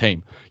this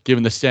team,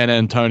 given the San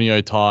Antonio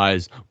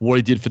ties, what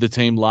he did for the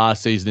team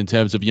last season in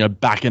terms of,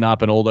 backing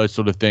up and all those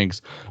sort of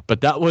things.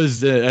 But that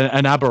was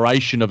an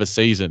aberration of a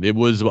season. It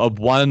was a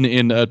 1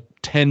 in a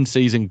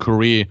 10-season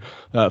career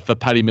for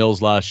Patty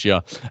Mills last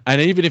year.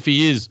 And even if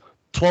he is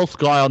 12th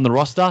guy on the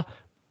roster,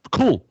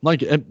 cool.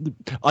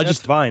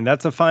 That's fine.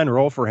 That's a fine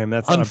role for him.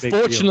 That's not a big deal.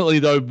 Unfortunately,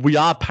 though, we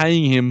are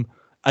paying him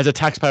as a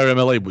taxpayer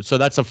MLE, so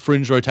that's a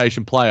fringe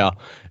rotation player.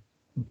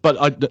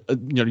 But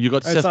you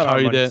got Seth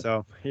Curry there.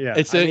 So yeah,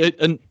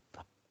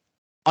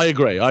 I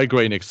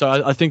agree, Nick. So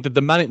I think that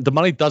the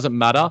money doesn't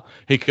matter.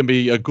 He can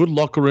be a good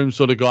locker room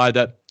sort of guy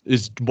that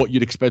is what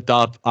you'd expect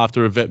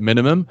after a vet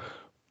minimum.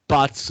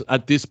 But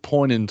at this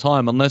point in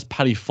time, unless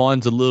Patty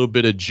finds a little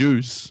bit of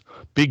juice,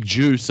 big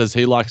juice, as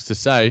he likes to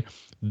say,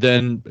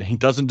 then he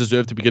doesn't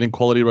deserve to be getting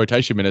quality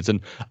rotation minutes, and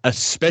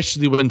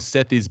especially when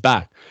Seth is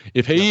back.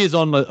 If he is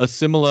on a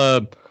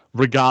similar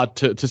regard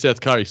to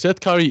Seth Curry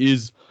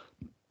is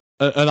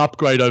an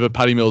upgrade over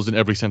Patty Mills in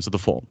every sense of the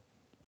form.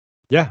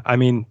 Yeah, I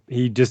mean,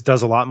 he just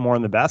does a lot more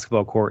on the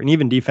basketball court, and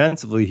even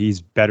defensively,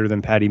 he's better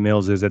than Patty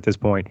Mills is at this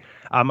point.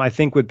 I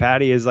think with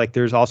Patty is like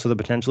there's also the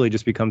potential he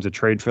just becomes a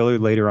trade filler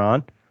later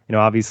on.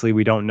 Obviously,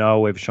 we don't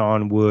know if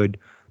Sean would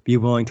be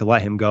willing to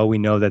let him go. We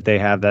know that they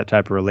have that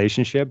type of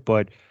relationship,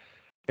 but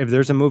if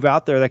there's a move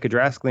out there that could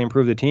drastically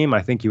improve the team,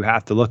 I think you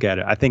have to look at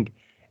it. I think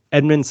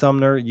Edmund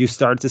Sumner, you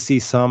start to see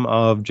some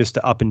of just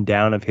the up and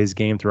down of his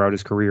game throughout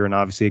his career, and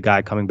obviously a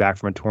guy coming back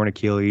from a torn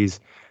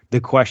Achilles.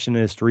 The question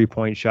is,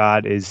 3-point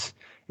shot is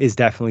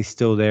definitely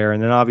still there.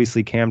 And then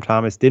obviously Cam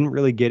Thomas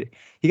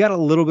he got a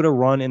little bit of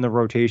run in the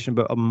rotation,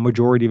 but a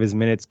majority of his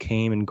minutes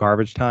came in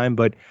garbage time.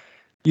 But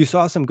you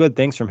saw some good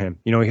things from him.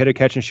 He hit a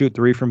catch and shoot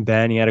 3 from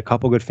Ben. He had a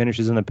couple good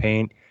finishes in the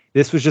paint.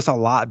 This was just a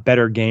lot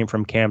better game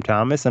from Cam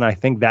Thomas. And I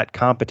think that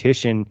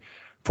competition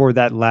for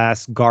that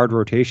last guard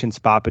rotation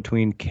spot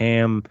between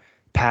Cam,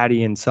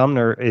 Patty, and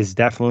Sumner is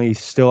definitely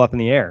still up in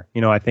the air.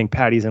 I think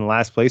Patty's in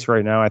last place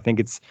right now. I think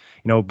it's,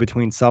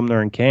 between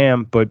Sumner and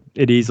Cam, but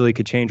it easily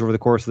could change over the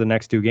course of the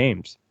next 2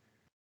 games.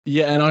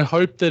 Yeah, and I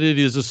hope that it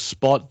is a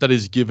spot that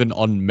is given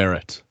on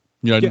merit,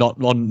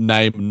 not on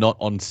name, not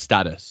on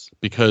status,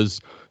 because,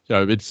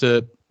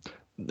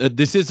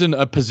 this isn't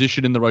a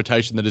position in the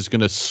rotation that is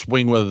going to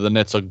swing whether the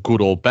Nets are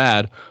good or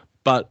bad,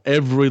 but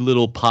every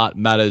little part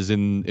matters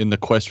in the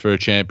quest for a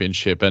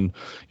championship. And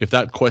if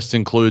that quest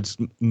includes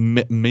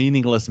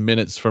meaningless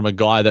minutes from a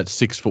guy that's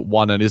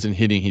 6'1" and isn't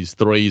hitting his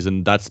threes,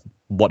 and that's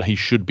what he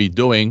should be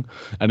doing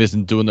and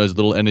isn't doing those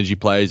little energy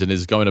plays and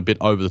is going a bit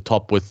over the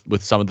top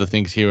with some of the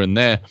things here and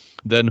there,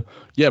 then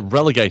yeah,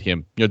 relegate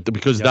him.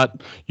 Because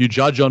that you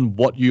judge on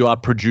what you are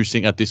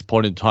producing at this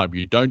point in time.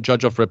 You don't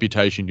judge off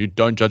reputation. You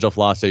don't judge off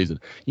last season.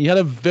 He had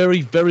a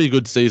very, very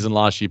good season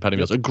last year, Paddy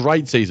Mills. A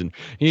great season.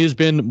 He has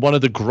been one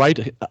of the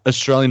great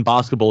Australian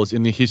basketballers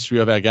in the history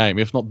of our game,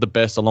 if not the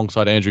best,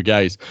 alongside Andrew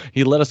Gaze.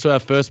 He led us to our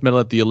first medal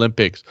at the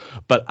Olympics.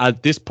 But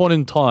at this point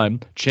in time,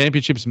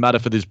 championships matter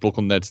for this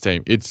Brooklyn Nets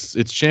team. It's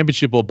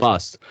championship or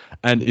bust.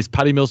 And is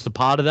Paddy Mills a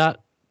part of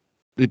that?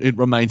 It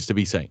remains to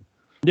be seen.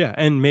 Yeah,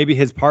 and maybe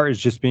his part is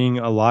just being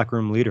a locker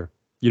room leader.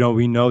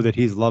 We know that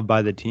he's loved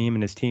by the team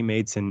and his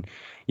teammates and,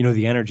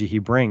 the energy he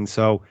brings.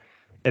 So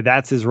if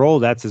that's his role,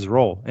 that's his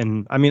role.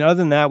 And, I mean, other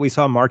than that, we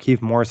saw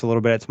Markieff Morris a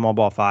little bit at small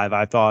ball 5.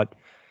 I thought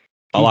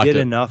he did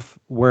enough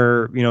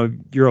where,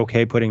 you're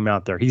okay putting him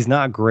out there. He's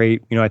not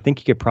great. I think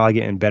he could probably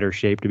get in better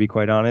shape, to be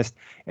quite honest.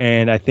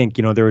 And I think,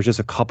 there was just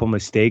a couple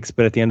mistakes.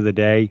 But at the end of the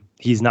day,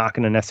 he's not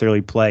going to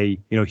necessarily play,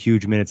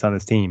 huge minutes on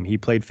his team. He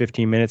played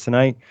 15 minutes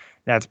tonight.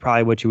 That's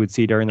probably what you would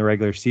see during the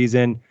regular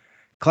season.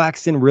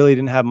 Claxton really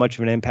didn't have much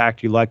of an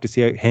impact. You'd like to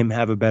see him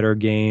have a better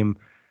game.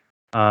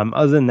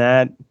 Other than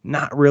that,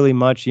 not really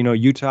much.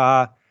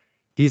 Utah,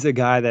 he's a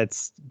guy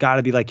that's got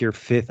to be like your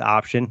fifth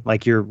option,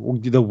 like you're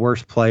the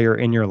worst player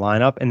in your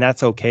lineup. And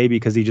that's okay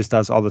because he just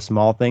does all the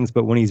small things.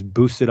 But when he's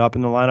boosted up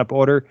in the lineup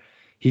order,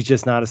 he's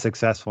just not as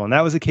successful. And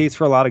that was the case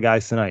for a lot of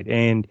guys tonight.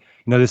 And,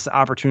 this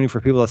opportunity for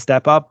people to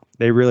step up,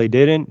 they really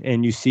didn't.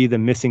 And you see the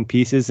missing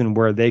pieces and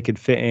where they could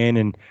fit in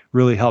and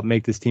really help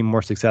make this team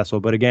more successful.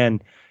 But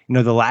again,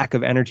 the lack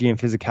of energy and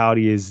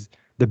physicality is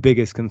the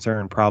biggest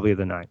concern probably of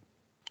the night.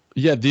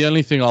 Yeah, the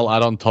only thing I'll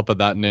add on top of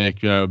that, Nick,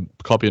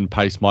 copy and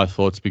paste my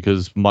thoughts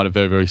because mine are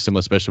very, very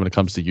similar, especially when it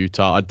comes to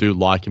Utah. I do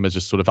like him as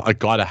just sort of a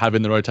guy to have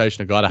in the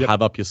rotation, a guy to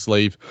have up your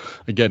sleeve.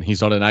 Again,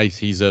 he's not an ace.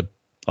 He's a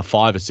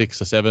 5, a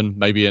 6, a 7,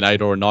 maybe an 8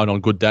 or a 9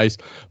 on good days.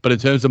 But in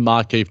terms of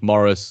Markieff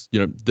Morris,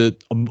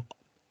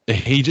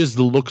 he just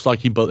looks like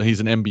he's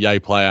an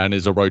NBA player and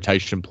is a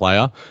rotation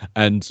player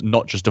and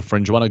not just a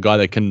fringe one, a guy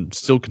that can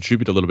still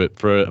contribute a little bit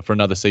for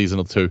another season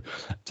or two.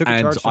 Took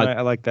a charge tonight.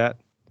 I like that.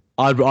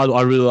 I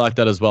really like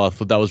that as well. I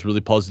thought that was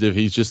really positive.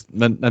 He's just,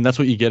 and that's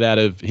what you get out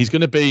of, he's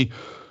going to be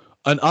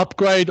an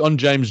upgrade on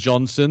James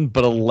Johnson,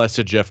 but a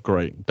lesser Jeff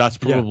Green. That's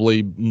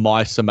probably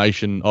my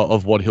summation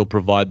of what he'll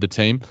provide the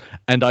team.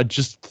 And I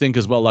just think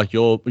as well, like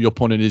your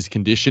point in his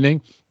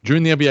conditioning,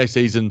 during the NBA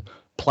season,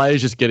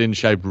 players just get in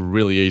shape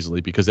really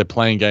easily because they're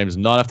playing games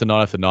night after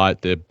night after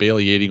night. They're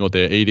barely eating or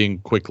they're eating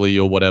quickly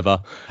or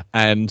whatever.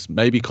 And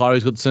maybe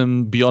Kyrie's got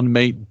some Beyond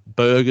Meat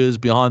burgers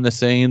behind the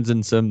scenes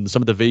and some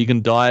of the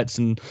vegan diets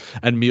and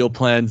meal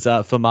plans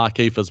for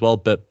Markieff as well.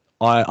 But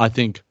I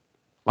think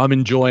I'm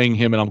enjoying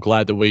him, and I'm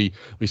glad that we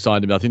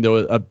signed him. I think there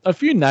were a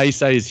few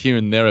naysayers here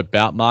and there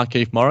about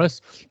Markieff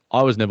Morris.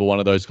 I was never one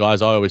of those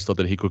guys. I always thought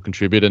that he could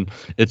contribute, and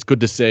it's good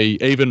to see.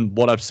 Even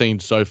what I've seen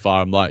so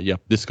far, I'm like, yeah,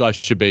 this guy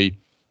should be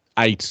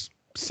 8,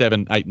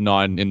 7, 8,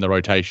 9 in the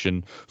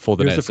rotation for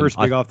the Nets. He was the first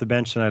big off the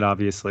bench tonight,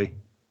 obviously.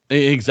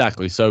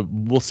 Exactly. So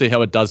we'll see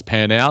how it does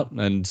pan out,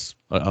 and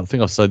I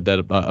think I've said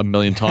that a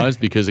million times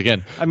because,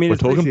 again, I mean,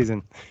 it's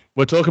preseason.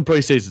 We're talking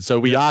preseason, so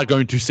we are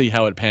going to see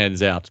how it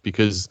pans out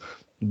because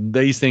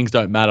these things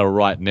don't matter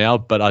right now,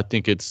 but I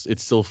think it's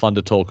still fun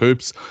to talk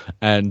hoops,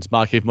 and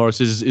Markieff Morris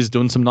is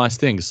doing some nice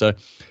things. So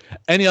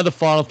any other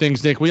final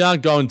things, Nick? We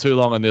aren't going too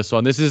long on this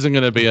one. This isn't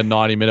going to be a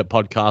 90-minute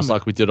podcast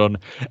like we did on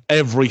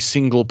every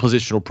single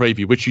positional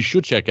preview, which you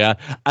should check out,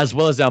 as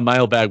well as our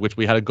mailbag, which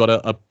we had got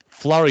a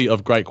flurry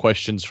of great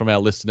questions from our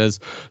listeners.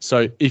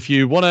 So if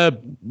you want to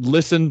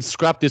listen,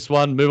 scrap this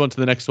one, move on to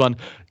the next one,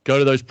 go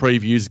to those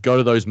previews, go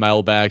to those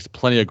mailbags,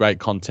 plenty of great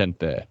content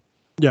there.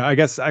 Yeah, I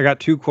guess I got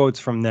 2 quotes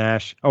from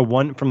Nash.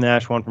 One from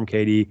Nash, one from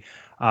KD.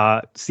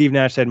 Steve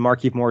Nash said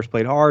Markieff Morris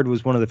played hard,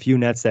 was one of the few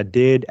Nets that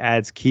did.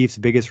 Adds Keith's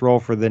biggest role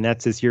for the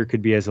Nets this year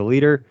could be as a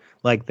leader.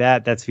 Like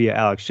that. That's via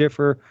Alex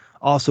Schiffer.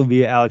 Also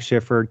via Alex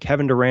Schiffer,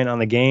 Kevin Durant on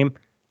the game.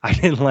 I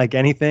didn't like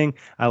anything.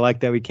 I like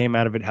that we came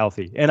out of it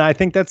healthy. And I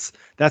think that's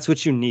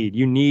what you need.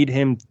 You need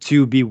him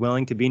to be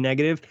willing to be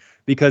negative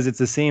because it's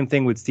the same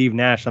thing with Steve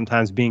Nash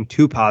sometimes being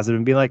too positive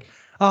and be like,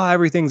 oh,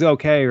 everything's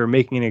okay, or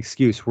making an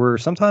excuse, where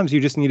sometimes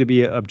you just need to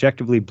be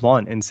objectively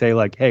blunt and say,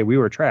 like, hey, we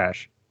were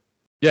trash.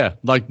 Yeah,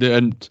 I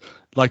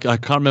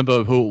can't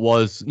remember who it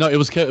was. No, it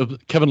was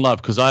Kevin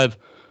Love, because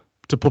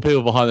to put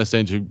people behind the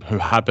scenes who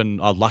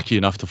are lucky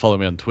enough to follow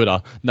me on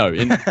Twitter. No,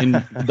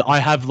 I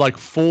have like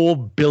 4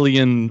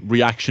 billion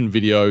reaction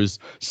videos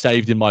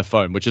saved in my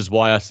phone, which is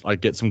why I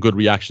get some good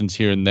reactions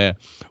here and there.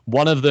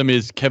 One of them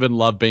is Kevin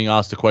Love being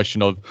asked a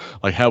question of,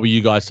 like, how were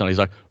you guys tonight? He's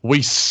like,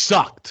 we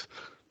sucked.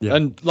 Yeah.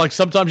 And like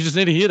sometimes you just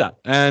need to hear that.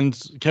 And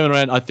Kevin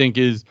Durant, I think,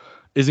 isn't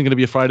going to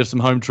be afraid of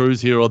some home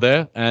truths here or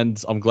there.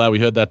 And I'm glad we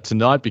heard that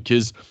tonight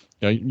because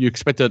you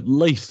expect at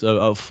least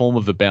a form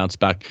of a bounce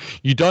back.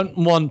 You don't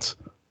want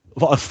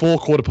a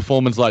 4-quarter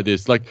performance like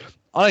this. Like,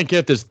 I don't care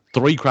if there's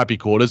 3 crappy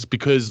quarters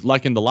because,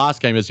 like in the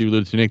last game, as you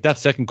alluded to, Nick, that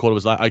second quarter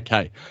was like,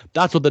 okay,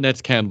 that's what the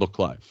Nets can look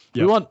like.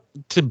 Yep. We want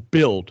to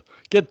build.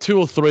 get 2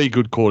 or 3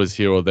 good quarters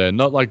here or there,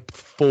 not like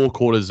 4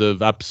 quarters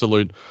of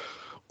absolute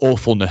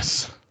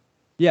awfulness.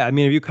 Yeah, I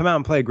mean, if you come out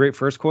and play a great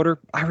first quarter,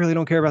 I really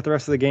don't care about the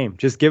rest of the game.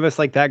 Just give us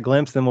like that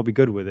glimpse, then we'll be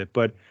good with it.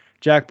 But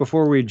Jack,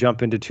 before we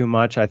jump into too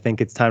much, I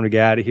think it's time to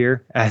get out of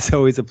here. As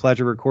always, a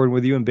pleasure recording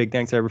with you, and big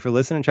thanks to everyone for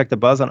listening. Check the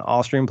Buzz on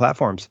all stream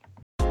platforms.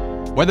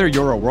 Whether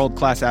you're a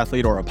world-class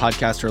athlete or a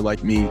podcaster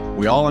like me,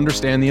 we all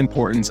understand the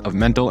importance of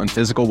mental and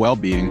physical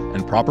well-being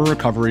and proper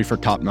recovery for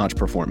top-notch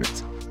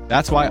performance.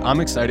 That's why I'm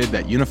excited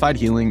that Unified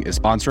Healing is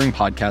sponsoring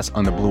podcasts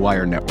on the Blue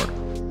Wire Network.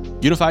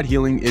 Unified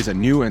Healing is a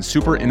new and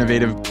super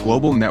innovative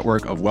global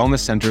network of wellness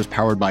centers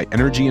powered by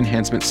Energy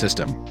Enhancement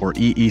System, or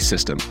EE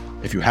System.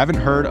 If you haven't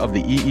heard of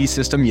the EE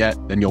System yet,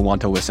 then you'll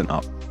want to listen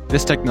up.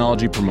 This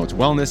technology promotes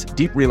wellness,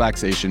 deep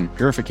relaxation,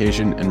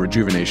 purification, and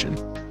rejuvenation.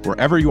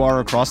 Wherever you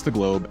are across the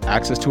globe,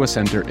 access to a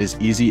center is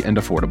easy and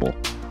affordable.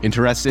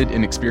 Interested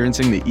in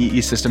experiencing the EE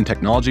System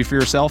technology for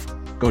yourself?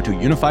 Go to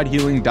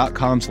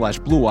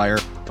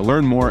unifiedhealing.com/bluewire to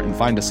learn more and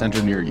find a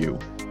center near you.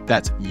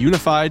 That's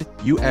unified,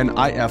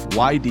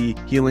 UNIFYD,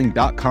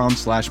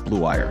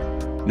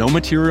 healing.com/bluewire. No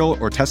material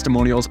or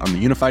testimonials on the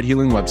Unified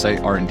Healing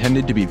website are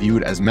intended to be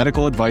viewed as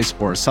medical advice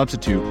or a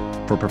substitute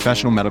for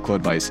professional medical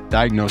advice,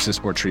 diagnosis,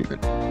 or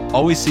treatment.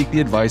 Always seek the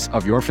advice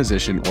of your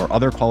physician or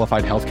other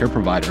qualified healthcare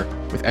provider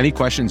with any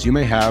questions you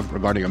may have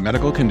regarding a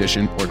medical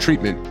condition or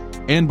treatment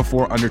and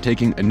before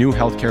undertaking a new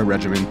healthcare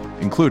regimen,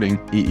 including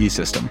EE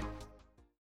System.